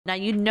Now,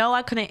 you know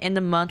I couldn't end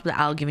the month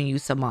without giving you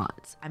some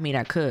mods. I mean,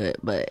 I could,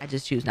 but I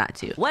just choose not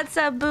to. What's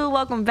up, boo?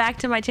 Welcome back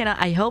to my channel.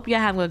 I hope you're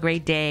having a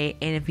great day.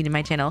 And if you're new to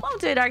my channel, welcome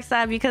to the dark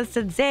side, because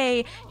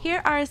today,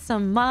 here are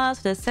some mods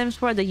for the Sims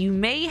 4 that you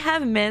may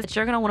have missed that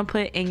you're going to want to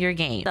put in your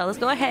game. So let's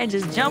go ahead and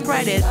just jump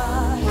right in.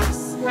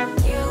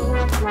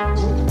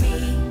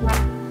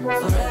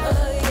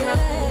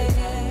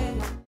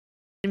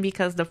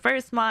 Because the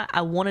first mod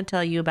I want to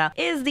tell you about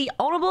is the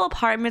Ownable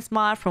Apartments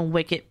mod from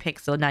Wicked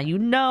Pixel. Now, you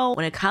know,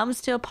 when it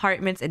comes to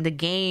apartments in the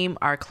game,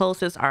 our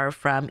closest are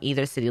from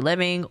either City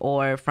Living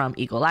or from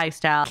Eco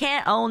Lifestyle.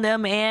 Can't own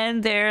them,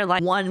 and they're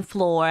like one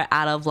floor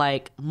out of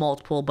like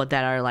multiple, but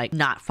that are like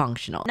not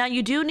functional. Now,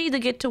 you do need to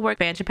get to work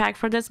expansion pack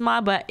for this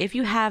mod, but if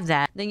you have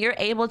that, then you're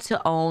able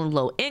to own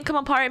low income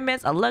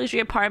apartments, a luxury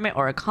apartment,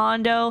 or a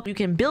condo. You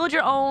can build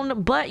your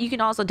own, but you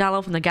can also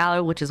download from the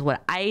gallery, which is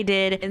what I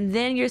did. And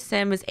then your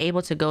sim is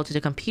able to go to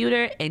the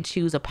computer and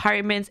choose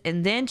apartments,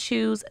 and then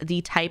choose the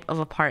type of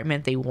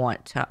apartment they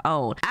want to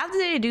own. After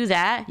they do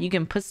that, you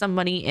can put some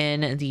money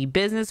in the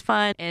business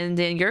fund, and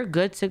then you're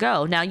good to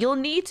go. Now, you'll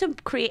need to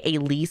create a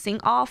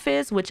leasing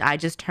office, which I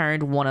just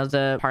turned one of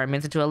the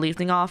apartments into a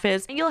leasing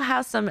office, and you'll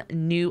have some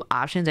new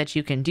options that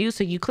you can do.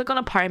 So you click on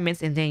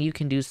apartments, and then you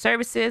can do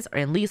services or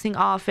in leasing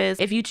office.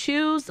 If you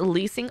choose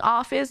leasing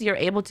office, you're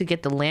able to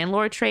get the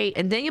landlord trait,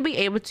 and then you'll be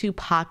able to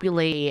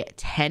populate a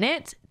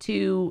tenant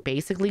to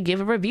basically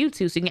give a review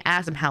to. So you can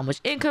ask them how much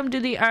income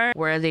do they earn,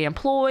 where are they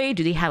employed,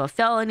 do they have a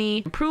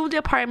felony, approve the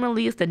apartment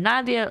lease,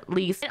 deny the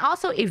lease, and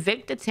also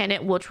evict the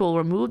tenant, which will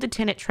remove the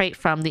tenant trait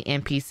from the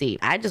NPC.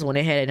 I just went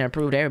ahead and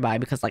approved everybody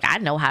because like I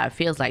know how it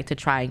feels like to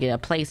try and get a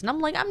place, and I'm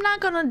like, I'm not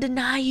gonna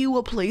deny you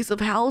a place of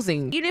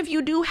housing even if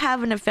you do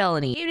have a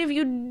felony, even if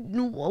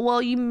you,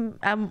 well,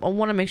 I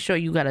want to make sure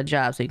you got a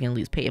job so you can at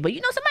least pay it, but you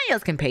know, somebody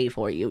else can pay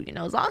for you, you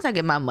know, as long as I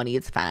get my money,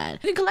 it's fine.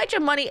 You can collect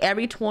your money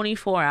every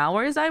 24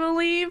 hours, I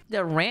believe.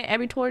 The rent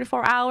every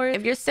 24 hours.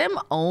 If your sim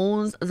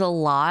owns the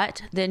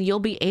lot, then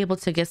you'll be able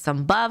to get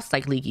some buffs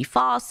like leaky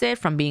faucet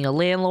from being a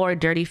landlord,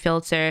 dirty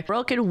filter,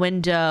 broken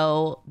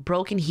window,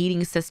 broken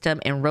heating system,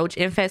 and roach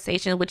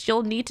infestation, which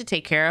you'll need to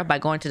take care of by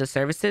going to the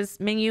services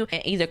menu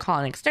and either call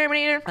an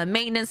exterminator, a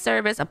maintenance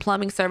service, a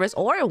plumbing service,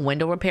 or a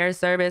window repair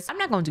service. I'm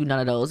not gonna do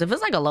none of those. If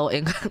it's like a low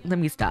income, let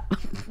me stop.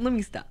 Let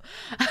me stop.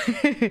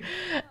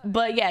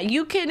 But yeah,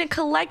 you can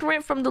collect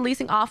rent from the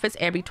leasing office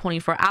every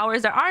 24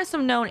 hours. There are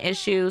some known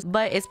issues,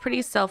 but it's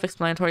pretty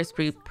self-explanatory. It's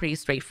pretty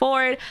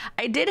straightforward.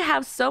 I did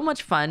have so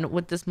much fun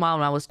with this mod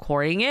when I was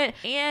quarrying it,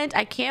 and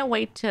I can't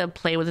wait to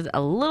play with it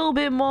a little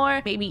bit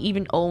more, maybe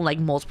even own like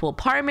multiple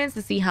apartments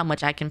to see how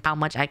much I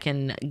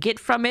can get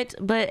from it.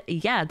 But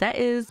yeah, that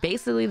is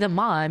basically the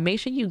mod.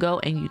 Make sure you go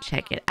and you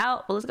check it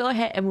out. But let's go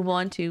ahead and move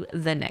on to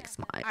the next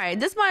mod. All right,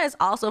 this mod is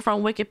also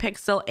from Wicked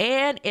Pixel,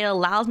 and it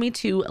allows me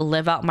to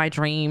live out my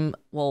dream,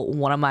 well,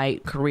 one of my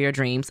career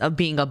dreams of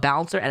being a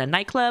bouncer at a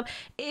nightclub.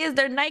 It is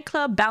their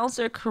nightclub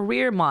bouncer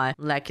career mod.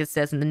 Like it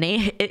says in the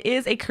name, it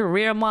is a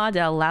career mod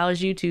that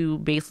allows you to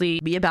basically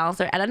be a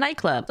bouncer at a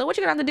nightclub. So what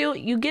you're gonna have to do,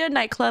 you get a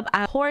nightclub.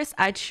 Of course,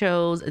 I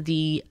chose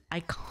the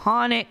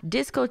iconic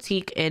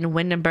discotheque in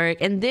Windenburg,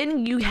 and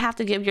then you have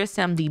to give your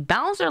sim the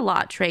bouncer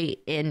lot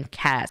trait in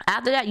cast.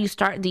 After that, you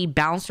start the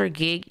bouncer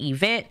gig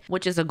event,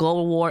 which is a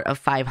gold reward of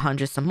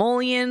 500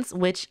 simoleons,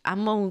 which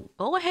I'm gonna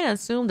go ahead and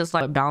assume that's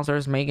like what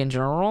bouncers make in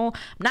general.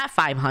 Not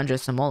 500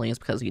 simoleons,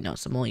 because you know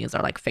simoleons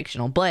are like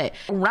fictional, but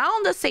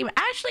around the same.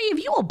 Actually,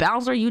 if you a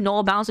bouncer, you know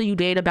a bouncer, you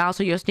date a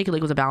bouncer, your sneaky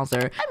link was a bouncer,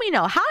 let me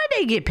know, how did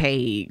they get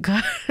paid?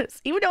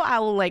 Because even though I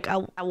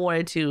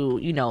wanted to,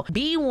 you know,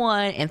 be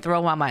one and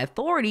throw out my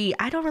authority,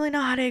 I don't really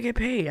know how they get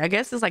paid. I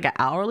guess it's like an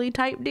hourly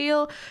type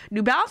deal.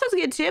 Do bouncers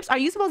get tips? Are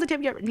you supposed to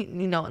tip your,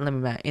 you know, let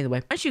me back.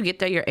 Anyway, once you get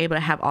there, you're able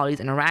to have all these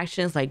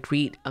interactions like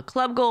greet a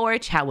club goer,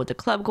 chat with the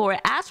club goer,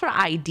 ask for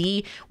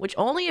ID, which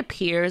only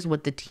appears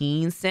with the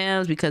teen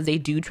sims because they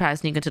do try to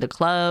sneak into the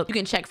club. You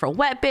can check for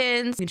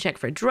weapons, you can check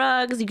for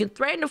drugs, you can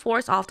threaten to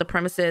force off the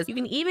premises. You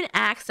can even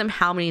ask them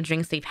how many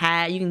drinks they've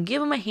had. You can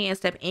give them a hand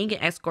step and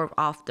get escort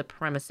off the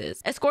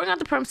premises. Escorting off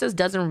the premises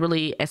doesn't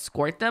really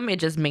escort them, it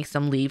just makes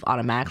them leave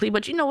automatically,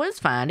 but you know, it's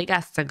fine, they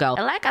got to go.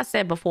 And like I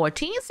said before,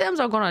 teen sims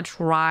are gonna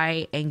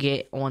try and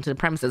get onto the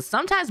premises,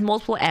 sometimes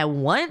multiple at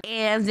once,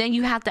 and then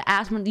you have to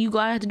ask them, you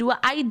gotta have to do an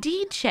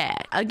ID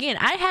check. Again,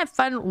 I had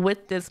fun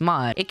with this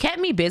mod. It kept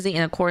me busy,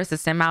 and of course the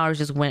sim hours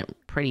just went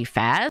pretty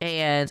fast,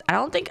 and I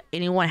don't think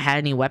anyone had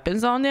any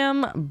weapons on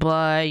them,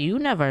 but you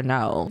never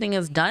know. Thing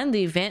is done,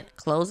 the event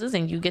closes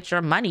and you get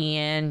your money,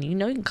 and you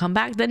know, you can come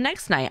back the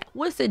next night.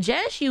 Would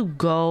suggest you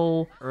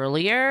go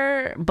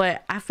earlier,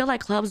 but I feel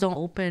like clubs don't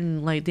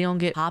open, like they don't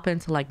get popping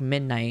till like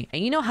midnight,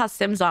 and you know how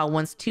sims are,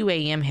 once 2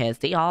 a.m. hits,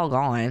 they all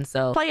gone,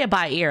 so play it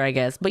by ear, I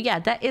guess. But yeah,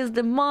 that is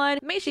the mod.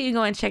 Make sure you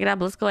go and check it out,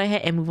 but let's go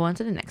ahead and move on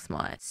to the next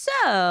mod.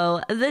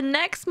 So the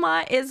next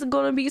mod is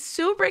gonna be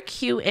super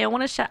cute, and I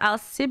want to shout out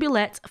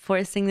Sibulette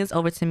for sending this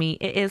over to me.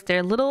 It is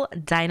their little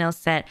dino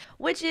set,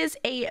 which is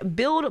a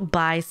build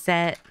buy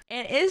set,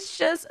 and it's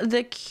just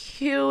the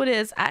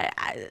cutest.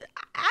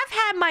 I've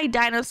had my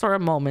dinosaur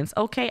moments,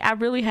 okay? I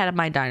really had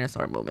my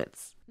dinosaur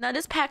moments. Now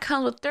this pack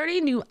comes with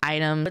 30 new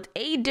items with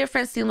 8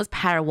 different seamless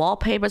pattern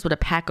wallpapers with a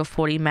pack of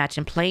 40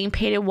 matching plain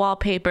painted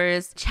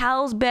wallpapers,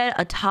 child's bed,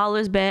 a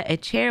toddler's bed, a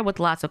chair with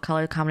lots of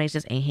color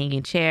combinations, a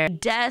hanging chair,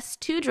 desk,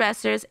 2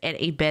 dressers, and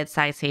a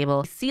bedside table,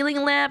 a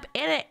ceiling lamp,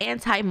 and an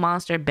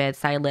anti-monster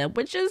bedside lamp,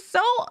 which is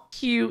so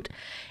cute.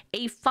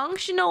 A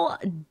functional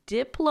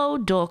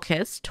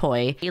Diplodocus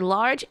toy, a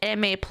large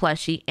anime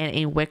plushie, and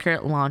a wicker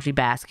laundry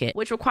basket,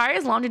 which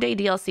requires Laundry Day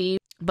DLC,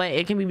 but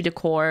it can be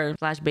decor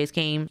 / base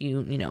game.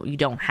 You know, you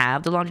don't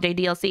have the Laundry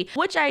Day DLC,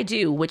 which I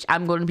do, which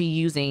I'm going to be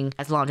using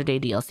as Laundry Day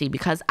DLC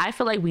because I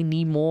feel like we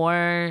need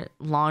more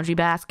laundry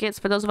baskets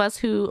for those of us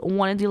who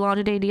wanted the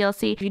Laundry Day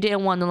DLC. If you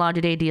didn't want the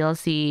Laundry Day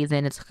DLC,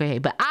 then it's okay,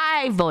 but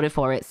I voted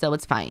for it, so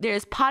it's fine.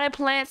 There's potted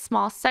plants,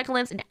 small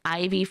succulents, and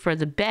ivy for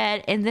the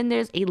bed, and then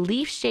there's a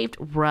leaf-shaped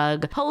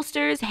rug,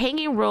 posters,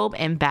 hanging robe,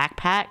 and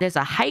backpack. There's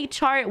a height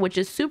chart, which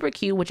is super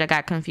cute, which I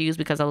got confused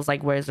because I was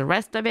like, where's the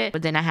rest of it?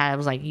 But then I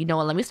was like, you know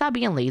what, let me stop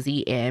being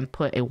lazy and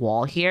put a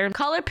wall here.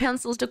 Colored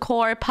pencils,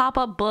 decor,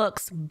 pop-up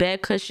books,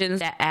 bed cushions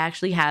that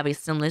actually have a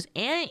Simlish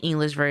and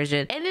English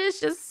version, and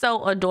it's just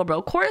so adorable.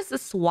 Of course, the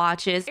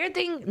swatches,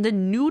 everything, the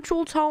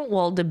neutral tone,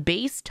 well, the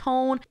base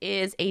tone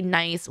is a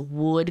nice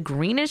wood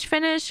greenish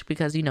finish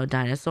because, you know,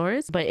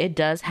 dinosaurs, but it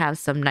does have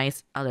some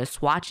nice other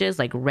swatches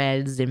like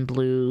reds and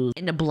blues,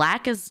 and the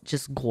black is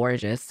just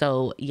gorgeous.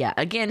 So yeah,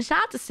 again,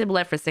 shout out to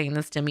Siblet for saying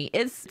this to me.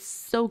 It's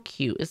so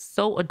cute, it's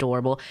so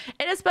adorable,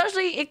 and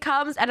especially it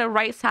comes at a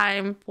right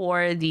time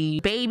for the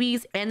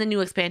babies and the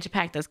new expansion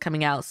pack that's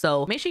coming out.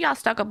 So make sure y'all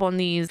stock up on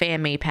these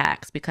fan made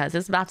packs because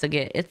it's about to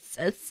get it's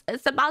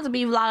about to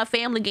be a lot of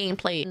family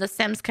gameplay in the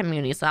Sims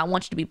community, so I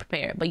want you to be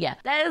prepared. But yeah,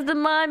 that is the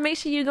mod. Make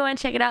sure you go and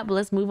check it out. But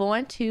let's move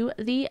on to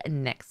the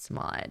next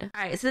mod.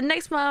 All right, so the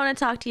next mod I want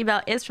to talk to you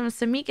about is from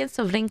Samik and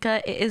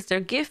Savrinka. It is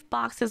their gift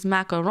boxes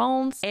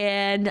macarons,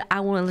 and I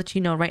want to let you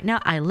know right now,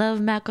 I love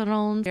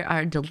macarons. They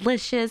are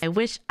delicious. I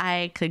wish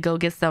I could go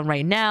get some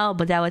right now,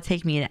 but that would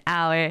take me an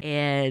hour,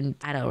 and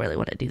I don't really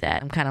want to do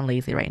that. I'm kind of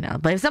lazy right now,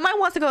 but if somebody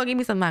wants to go and give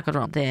me some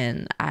macarons,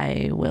 then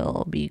I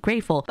will be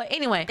grateful. But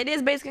anyway, it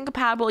is basic and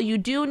compatible. You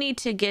do need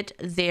to get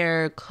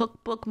their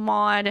cookbook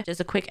mod. Just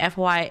a quick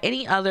FYI,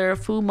 any other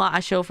food mod I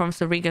show from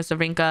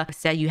Savrinka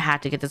said you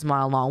had to get this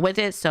mod along with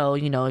it. So,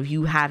 you know, if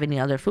you have any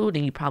other food,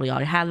 then you probably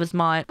already have this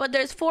mod. But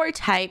there's 4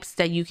 types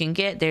that you can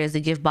get. There's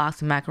the gift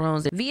box of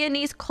macarons, the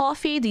Viennese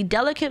coffee, the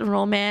delicate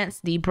romance,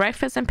 the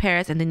breakfast in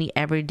Paris, and then the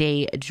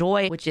everyday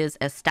joy, which is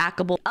a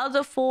stackable.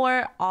 Other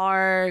 4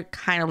 are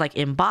kind of like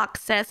in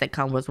box sets that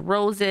come with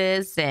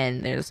roses,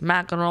 and there's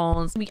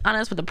macarons. To be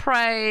honest with the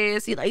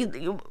price,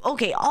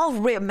 okay, all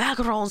red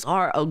macarons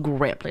are a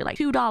grip. They're like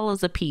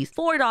 $2 a piece,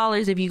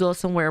 $4 if you go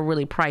somewhere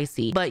really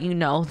pricey, but you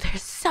know, they're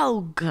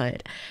so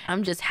good.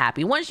 I'm just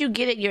happy. Once you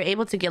get it, you're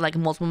able to get like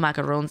multiple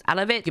macarons out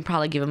of it. You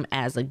probably give them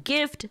as a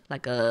gift,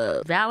 like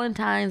a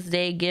Valentine's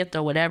Day gift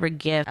or whatever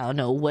gift. I don't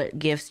know what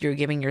gifts you're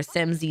giving your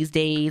Sims these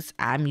days.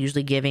 I'm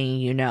usually giving,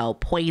 you know,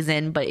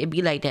 poison, but it'd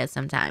be like that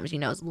sometimes, you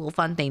know, it's a little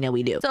fun thing that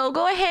we do. So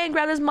go ahead and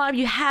grab this mod if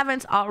you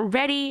haven't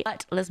already.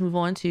 But let's move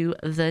on to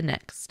the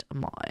next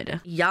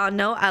mod. Y'all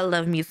know I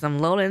love me some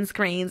loading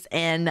screens,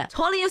 and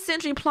 20th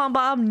Century Plum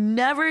Bob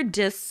never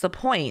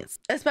disappoints,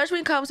 especially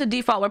when it comes to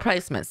default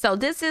replacements. So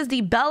this is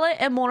the Bella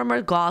and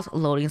Mortimer Goth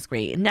loading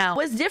screen. Now,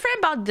 what's different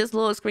about this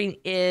loading screen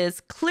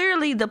is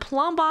clearly the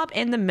Plum Bob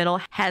in the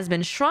middle has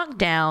been shrunk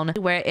down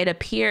where it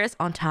appears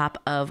on top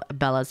of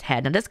Bella's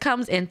head. Now this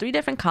comes in 3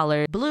 different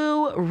colors: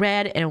 blue,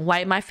 red, and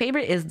white. My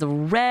favorite is the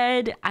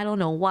red. I don't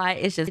know why,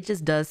 it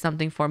just does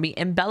something for me.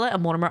 And Bella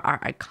and Mortimer are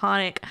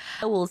iconic.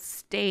 I will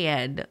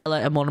stand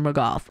Bella and Mortimer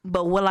Goth,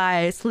 but will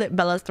I slit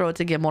Bella's throat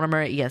to get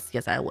Mortimer? Yes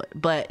I would,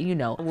 but you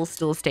know, I will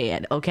still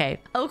stand. Okay,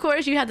 of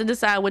course you have to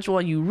decide which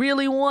one you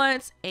really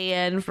want,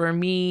 and for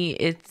me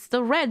it's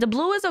the red. The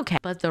blue is okay,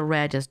 but the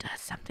red just does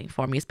something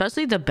for me,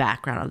 especially the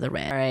background of the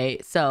red. All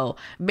right, so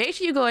make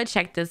sure you go and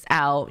check this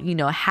out. You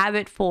know, have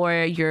it for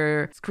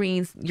your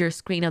screens, your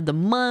screen of the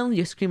month,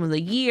 your screen of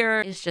the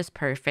year. It's just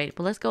perfect.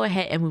 But let's go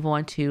ahead and move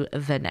on to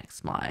the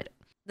next mod.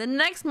 The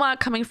next mod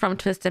coming from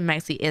Twisted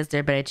Maxi is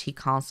their Better Cheat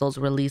Console's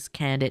release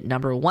candidate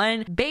number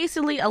 1.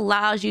 Basically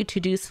allows you to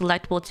do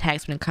selectable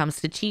text when it comes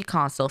to the cheat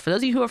console. For those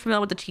of you who are familiar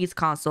with the cheats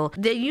console,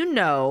 then you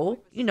know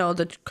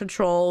the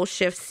Control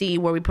Shift C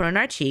where we put in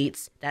our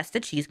cheats. That's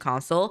the cheats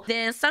console.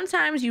 Then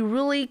sometimes you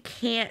really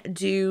can't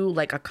do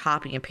like a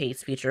copy and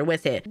paste feature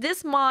with it.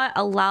 This mod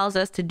allows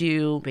us to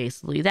do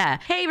basically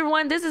that. Hey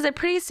everyone, this is a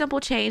pretty simple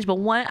change, but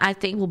one I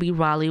think will be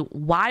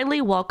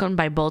widely welcomed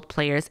by both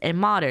players and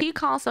modders. Cheat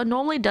console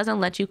normally doesn't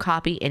let you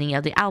copy any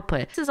of the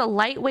output. This is a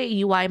lightweight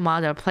UI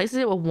mod that replaces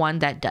it with one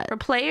that does. For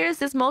players,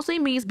 this mostly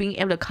means being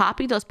able to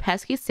copy those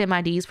pesky sim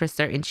IDs for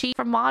certain cheats.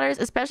 For modders,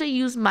 especially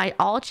use my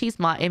all cheats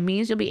mod, it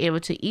means you'll be able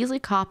to easily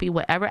copy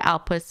whatever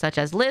outputs such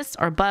as lists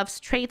or buffs,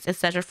 traits,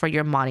 etc. for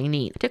your modding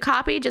needs. To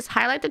copy, just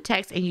highlight the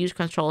text and use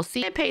Control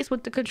C and paste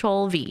with the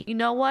Control V. You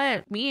know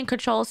what? Me and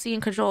Control C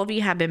and Control V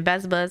have been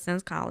best buds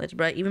since college,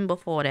 but even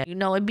before that, you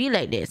know, it be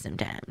like this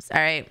sometimes.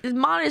 All right, this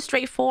mod is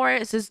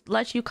straightforward. It just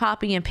lets you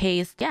copy and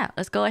paste. Yeah,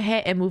 let's go ahead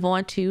ahead and move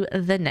on to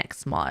the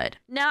next mod.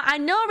 Now, I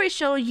know I already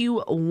showed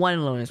you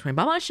one loading screen,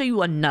 but I want to show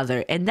you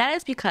another, and that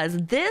is because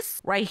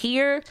this right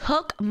here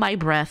took my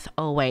breath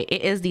away.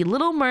 It is the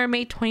Little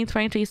Mermaid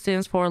 2023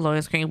 Sims 4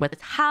 loading screen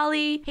with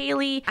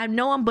Haley. I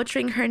know I'm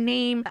butchering her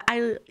name.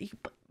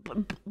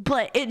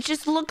 But it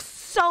just looks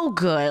so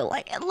good.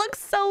 Like, it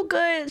looks so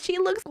good. She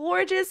looks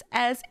gorgeous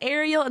as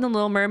Ariel in The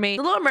Little Mermaid.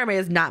 The Little Mermaid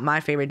is not my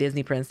favorite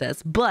Disney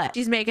princess, but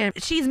she's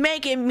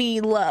making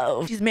me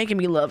love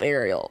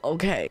Ariel,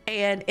 okay?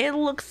 And it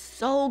looks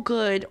so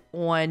good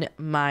on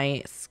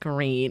my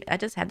screen. I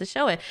just had to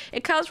show it.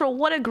 It comes from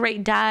What a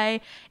Great Dye.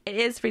 It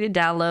is free to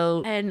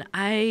download, and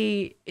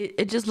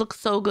it just looks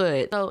so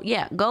good. So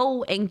yeah,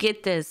 go and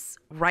get this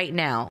right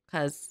now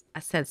because I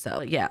said so.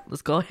 But yeah,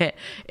 let's go ahead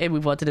and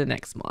move on to the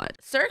next mod.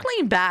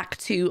 Circling back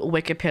to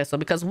Wicked Pixel,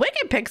 because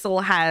Wicked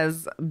Pixel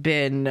has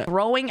been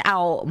throwing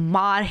out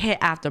mod hit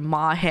after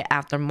mod hit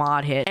after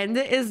mod hit, and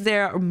this is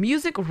their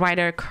music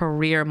writer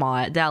career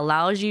mod that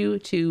allows you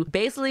to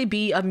basically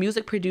be a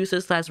music producer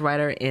 /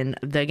 writer in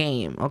the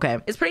game. Okay,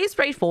 it's pretty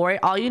straightforward.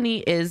 All you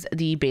need is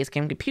the base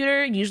game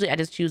computer. Usually I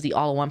just choose the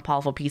all-in-one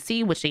powerful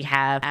PC, which they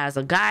have as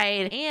a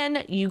guide,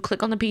 and you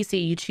click on the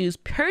PC, you choose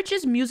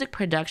purchase music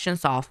production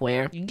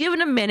software, you give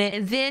it a minute,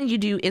 and then you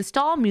do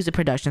install music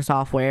production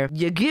software,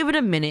 you give it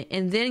a minute,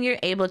 and then you're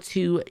able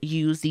to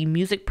use the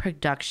music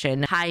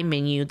production pie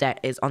menu that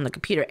is on the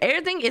computer.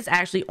 Everything is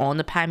actually on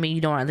the pie menu.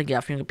 You don't have to get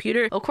off your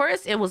computer. Of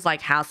course, it was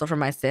like hassle for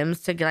my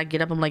Sims to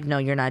get up. I'm like, no,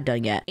 you're not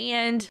done yet.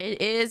 And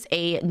it is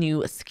a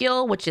new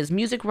skill, which is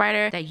music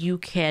writer, that you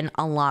can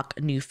unlock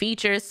new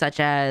features, such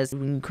as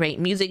when you create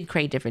music, you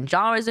create different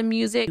genres of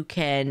music. You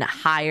can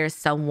hire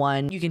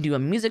someone, you can do a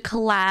music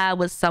collab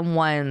with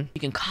someone, you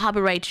can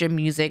copyright your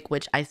music,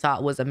 which I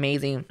thought was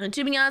amazing. And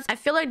to be honest, I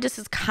feel like this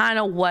is kind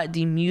of what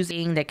the music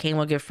that came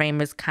with Get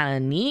Famous kind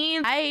of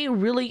needs. I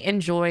really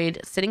enjoyed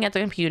sitting at the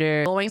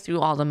computer, going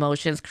through all the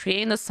motions,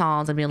 creating the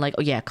songs, and being like,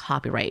 oh yeah,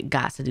 copyright,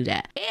 got to do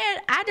that.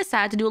 And I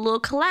decided to do a little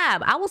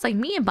collab. I was like,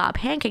 me and Bob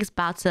Pancake's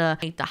about to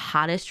make the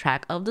hottest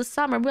track of the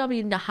summer. We'll be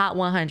in the Hot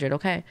 100,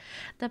 okay?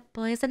 The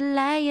boy's a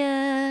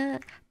liar.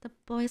 The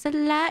boy's a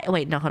lie.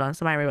 Wait, no, hold on.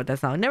 Somebody wrote that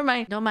song. Never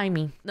mind. Don't mind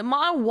me. The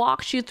mod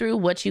walks you through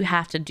what you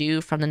have to do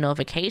from the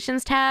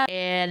notifications tab,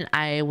 and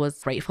I was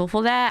grateful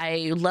for that.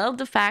 I love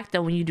the fact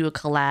that when you do a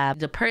collab,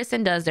 the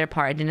person does their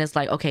part, and then it's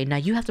like, okay, now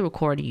you have to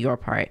record your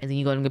part. And then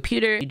you go to the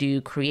computer, you do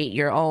create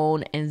your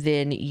own, and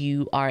then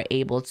you are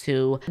able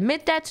to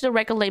submit that to the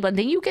record label. And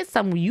then you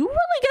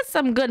really get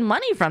some good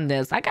money from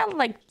this. I got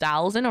like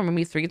 1,000 or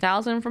maybe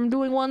 3,000 from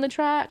doing one on the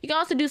track. You can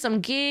also do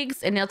some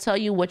gigs, and they'll tell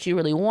you what you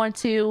really want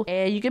to,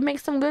 and you can make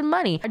some good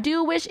money. I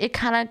do wish it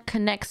kind of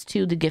connects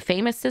to the Get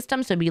Famous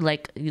system, so it'd be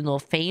like, you know,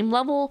 fame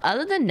level.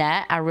 Other than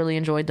that, I really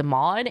enjoyed the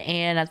mod,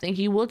 and I think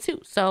you will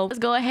too. So let's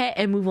go ahead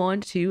and move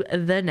on to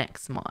the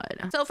next mod.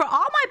 So for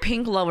all my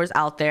pink lovers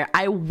out there,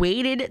 I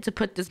waited to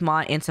put this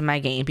mod into my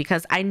game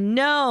because I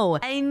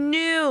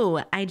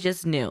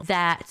just knew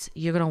that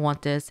you're gonna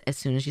want this as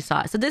soon as you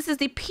saw it. So this is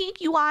the pink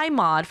UI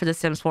mod for The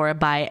Sims 4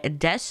 by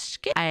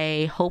Desk.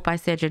 I hope I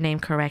said your name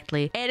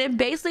correctly. And it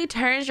basically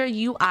turns your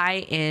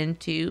UI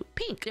into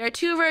pink. There are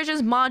two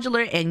versions,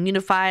 modular and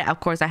unified.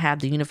 Of course, I have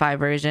the unified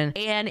version,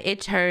 and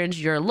it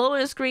turns your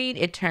loading screen,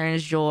 it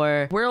turns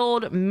your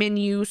world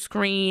menu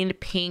screen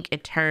pink,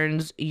 it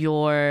turns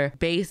your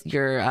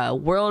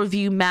world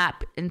view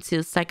map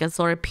into second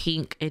sort of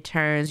pink, it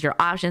turns your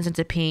options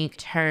into pink,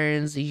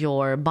 turns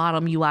your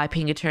bottom UI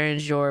pink, it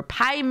turns your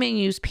pie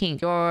menus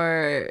pink,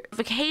 your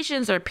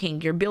notifications are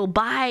pink, your build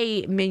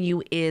by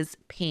menu is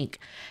pink.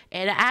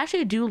 And I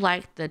actually do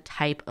like the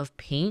type of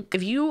pink.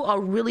 If you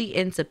are really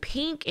into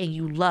pink and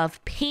you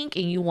love pink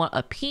and you want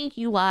a pink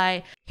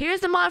UI, here's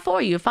the mod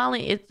for you.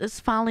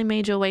 It's finally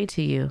made your way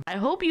to you. I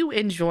hope you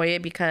enjoy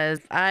it because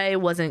I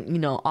wasn't,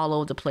 all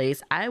over the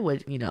place. I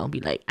would,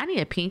 be like, I need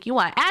a pink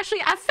UI.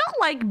 Actually, I felt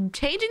like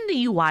changing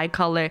the UI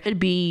color could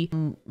be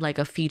like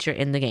a feature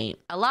in the game.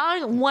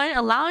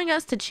 Allowing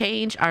us to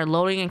change our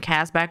loading and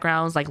cast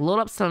backgrounds, like load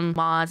up some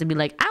mods and be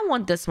like, I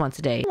want this one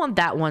today. I want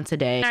that one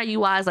today. And our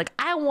UI is like,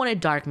 I want a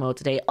dark mode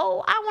today.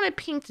 Oh, I want a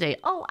pink today.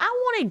 Oh, I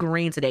want a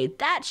green today.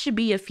 That should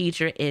be a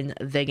feature in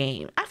the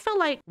game. I feel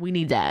like we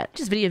need that.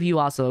 Just video of you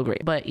also agree.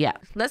 But yeah,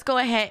 let's go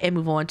ahead and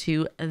move on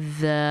to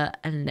the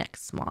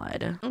next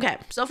mod. Okay,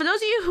 so for those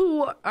of you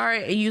who are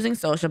using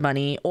Social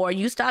Bunny, or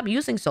you stop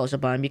using Social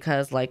Bunny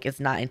because like it's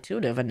not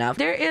intuitive enough,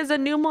 there is a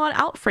new mod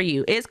out for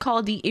you. It's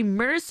called the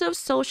Immersive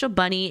Social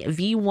Bunny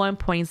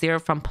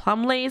V1.0 from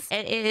Plumlace,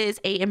 and it is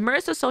a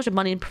immersive social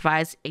bunny that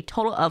provides a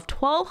total of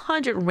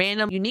 1,200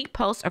 random unique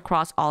posts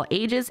across all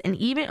ages, and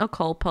even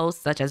occult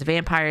posts such as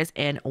vampires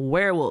and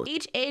werewolves.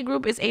 Each age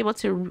group is able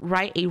to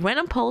write a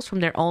random post from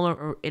their own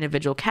or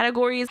individual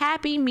categories stories: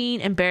 happy, mean,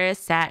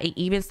 embarrassed, sad, and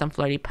even some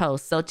flirty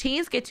posts. So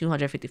teens get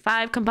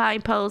 255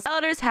 combined posts,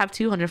 elders have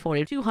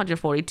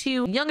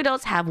 242, young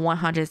adults have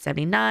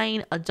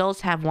 179,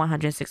 adults have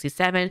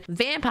 167,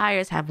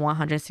 vampires have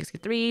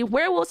 163,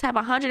 werewolves have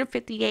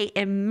 158,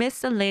 and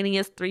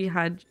miscellaneous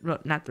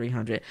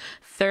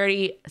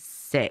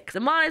 36. The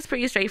mod is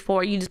pretty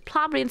straightforward. You just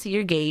plop it into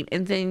your game,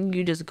 and then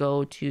you just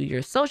go to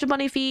your social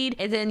bunny feed,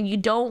 and then you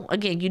don't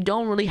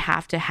really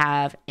have to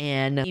have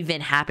an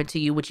event happen to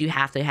you, which you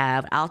have to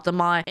have out the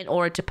mod in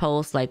order to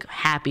post like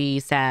happy,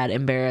 sad,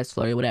 embarrassed,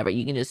 flirty, whatever.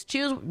 You can just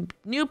choose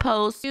new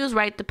post,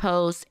 write the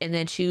post, and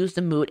then choose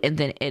the mood, and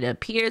then it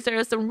appears. There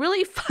are some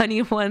really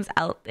funny ones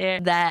out there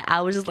that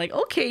I was just like,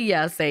 okay,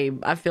 yeah, same,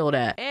 I feel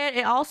that. And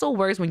it also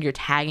works when you're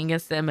tagging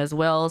them as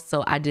well.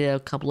 So I did a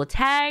couple of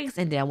tags,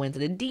 and then I went to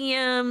the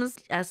DMs.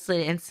 I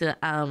slid into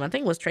I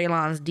think it was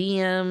Traylon's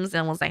DMs,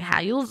 and was like, how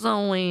you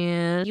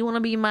doing? You want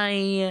to be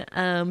my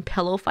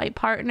pillow fight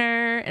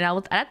partner? And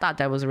I thought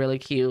that was really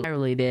cute. I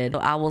really did. So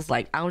I was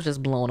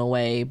just blown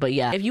away. But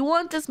yeah, if you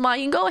want this mod,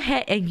 you can go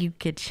ahead and you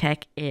can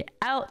check it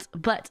out.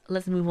 But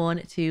let's move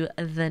on to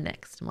the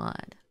next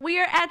mod. We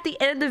are at the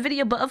end of the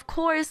video, but of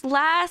course,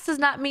 last does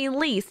not mean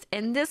least.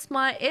 And this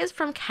mod is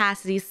from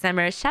Cassidy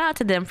Summer. Shout out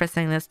to them for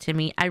sending this to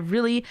me. I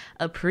really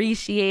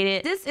appreciate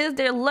it. This is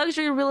their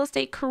luxury real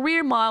estate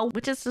career mod,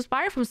 which is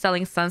inspired from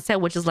Selling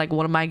Sunset, which is like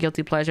one of my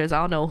guilty pleasures.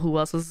 I don't know who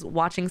else is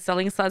watching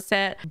Selling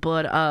Sunset,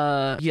 but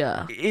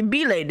yeah, it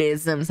be like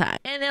this sometimes.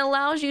 And it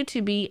allows you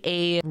to be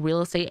a real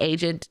estate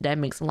agent that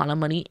makes a lot of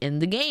money in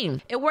the game.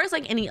 It works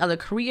like any other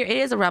career. It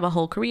is a rabbit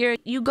hole career.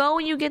 You go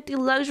and you get the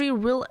luxury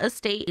real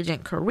estate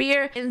agent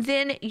career, and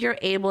then you're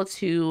able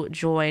to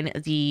join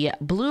the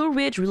Blue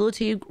Ridge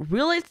Realty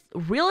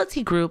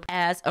Group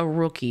as a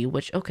rookie,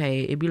 which,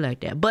 okay, it'd be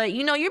like that. But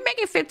you know, you're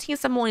making 15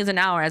 simoleons an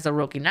hour as a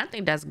rookie, and I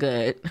think that's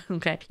good.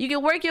 Okay. You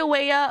can work your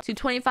way up to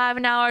 25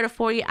 an hour to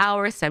 40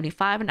 hours,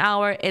 75 an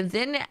hour, and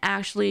then it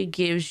actually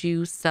gives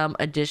you some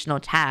additional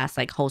tasks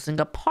like hosting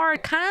a party,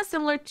 kind of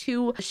similar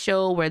to a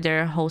show where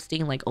they're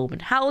hosting like open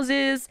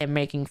houses and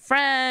making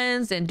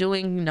friends and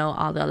doing, you know,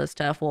 all the other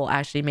stuff, while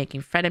actually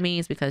making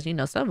frenemies, because, you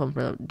know, some of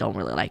them don't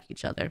really like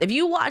each other. If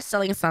you watch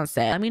Selling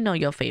Sunset, let me know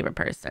your favorite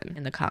person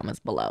in the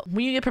comments below.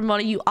 When you get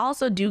promoted, you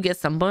also do get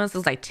some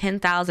bonuses like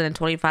 10,000 and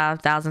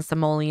 25,000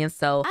 simoleons.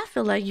 So I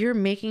feel like you're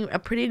making a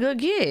pretty good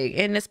gig,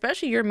 and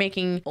especially you're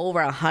making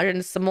over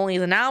 100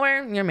 simoleons an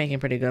hour, you're making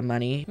pretty good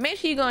money. Make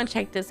sure you go and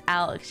check this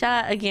out.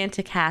 Shout out again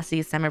to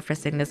Cassie Summer for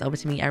sending this over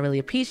to me. I really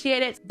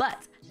appreciate it.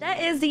 But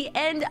that is the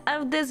end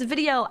of this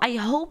video. I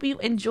hope you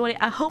enjoyed it.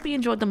 I hope you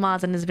enjoyed the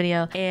mods in this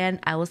video, and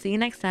I will see you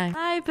next time.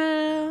 Bye,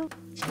 boo.